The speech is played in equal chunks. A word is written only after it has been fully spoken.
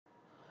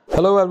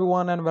Hello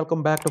everyone and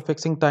welcome back to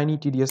Fixing Tiny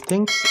Tedious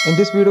Things. In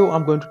this video,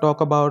 I'm going to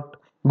talk about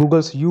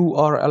Google's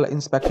URL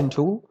inspection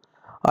tool.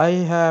 I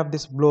have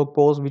this blog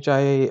post which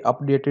I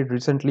updated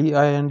recently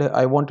and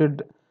I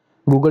wanted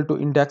Google to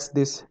index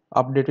this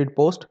updated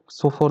post.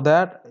 So for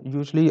that,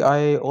 usually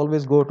I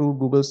always go to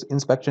Google's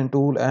inspection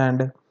tool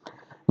and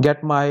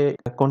get my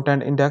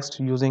content indexed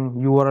using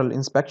URL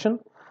inspection.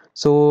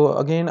 So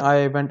again,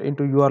 I went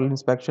into URL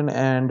inspection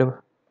and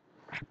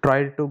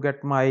tried to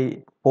get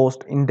my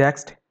post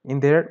indexed in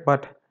there,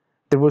 but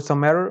there was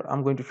some error.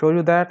 I'm going to show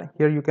you that.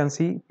 Here you can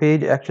see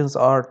page actions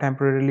are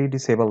temporarily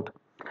disabled,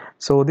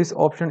 so this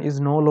option is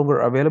no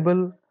longer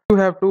available. You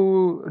have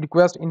to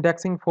request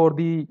indexing for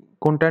the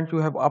content you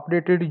have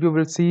updated. You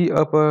will see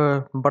a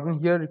button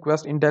here,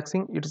 request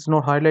indexing. It is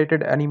not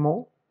highlighted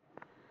anymore.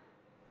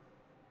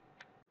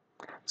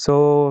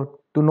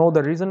 So to know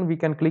the reason, we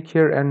can click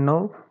here and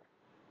know.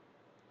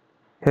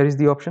 Here is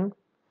the option.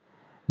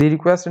 The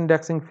request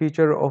indexing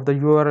feature of the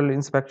URL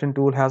inspection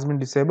tool has been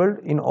disabled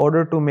in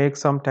order to make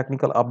some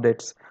technical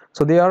updates.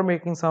 So they are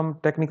making some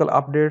technical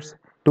updates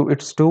to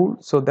its tool.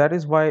 So that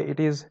is why it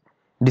is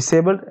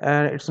disabled,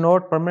 and it's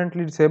not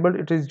permanently disabled.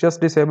 It is just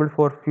disabled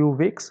for a few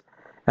weeks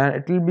and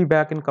it will be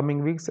back in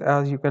coming weeks,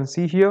 as you can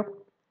see here.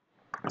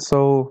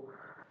 So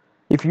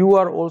if you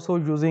are also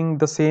using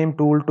the same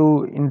tool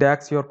to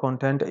index your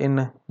content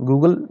in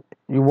Google,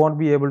 you won't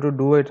be able to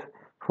do it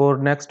for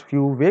next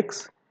few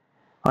weeks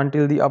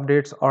until the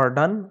updates are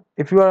done.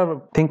 If you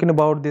are thinking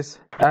about this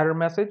error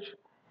message,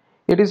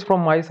 it is from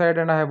my side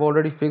and I have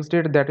already fixed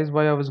it. That is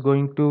why I was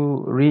going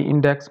to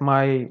re-index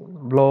my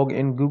blog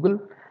in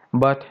Google,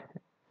 but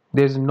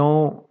there's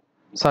no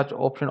such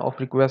option of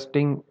request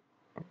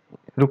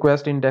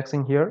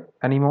indexing here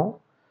anymore.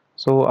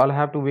 So I'll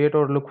have to wait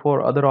or look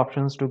for other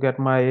options to get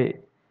my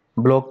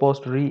blog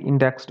post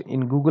re-indexed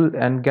in Google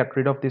and get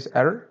rid of this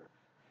error.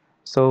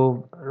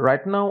 So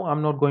right now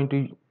I'm not going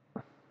to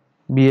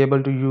be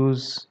able to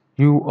use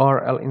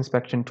URL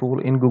inspection tool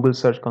in Google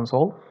Search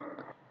Console.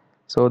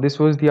 So this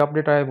was the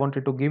update I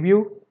wanted to give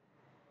you.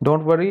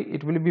 Don't worry,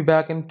 it will be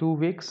back in 2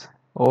 weeks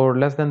or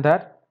less than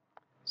that.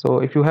 So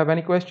if you have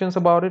any questions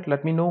about it,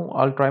 let me know.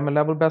 I'll try my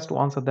level best to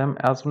answer them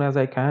as soon as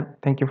I can.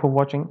 Thank you for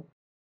watching.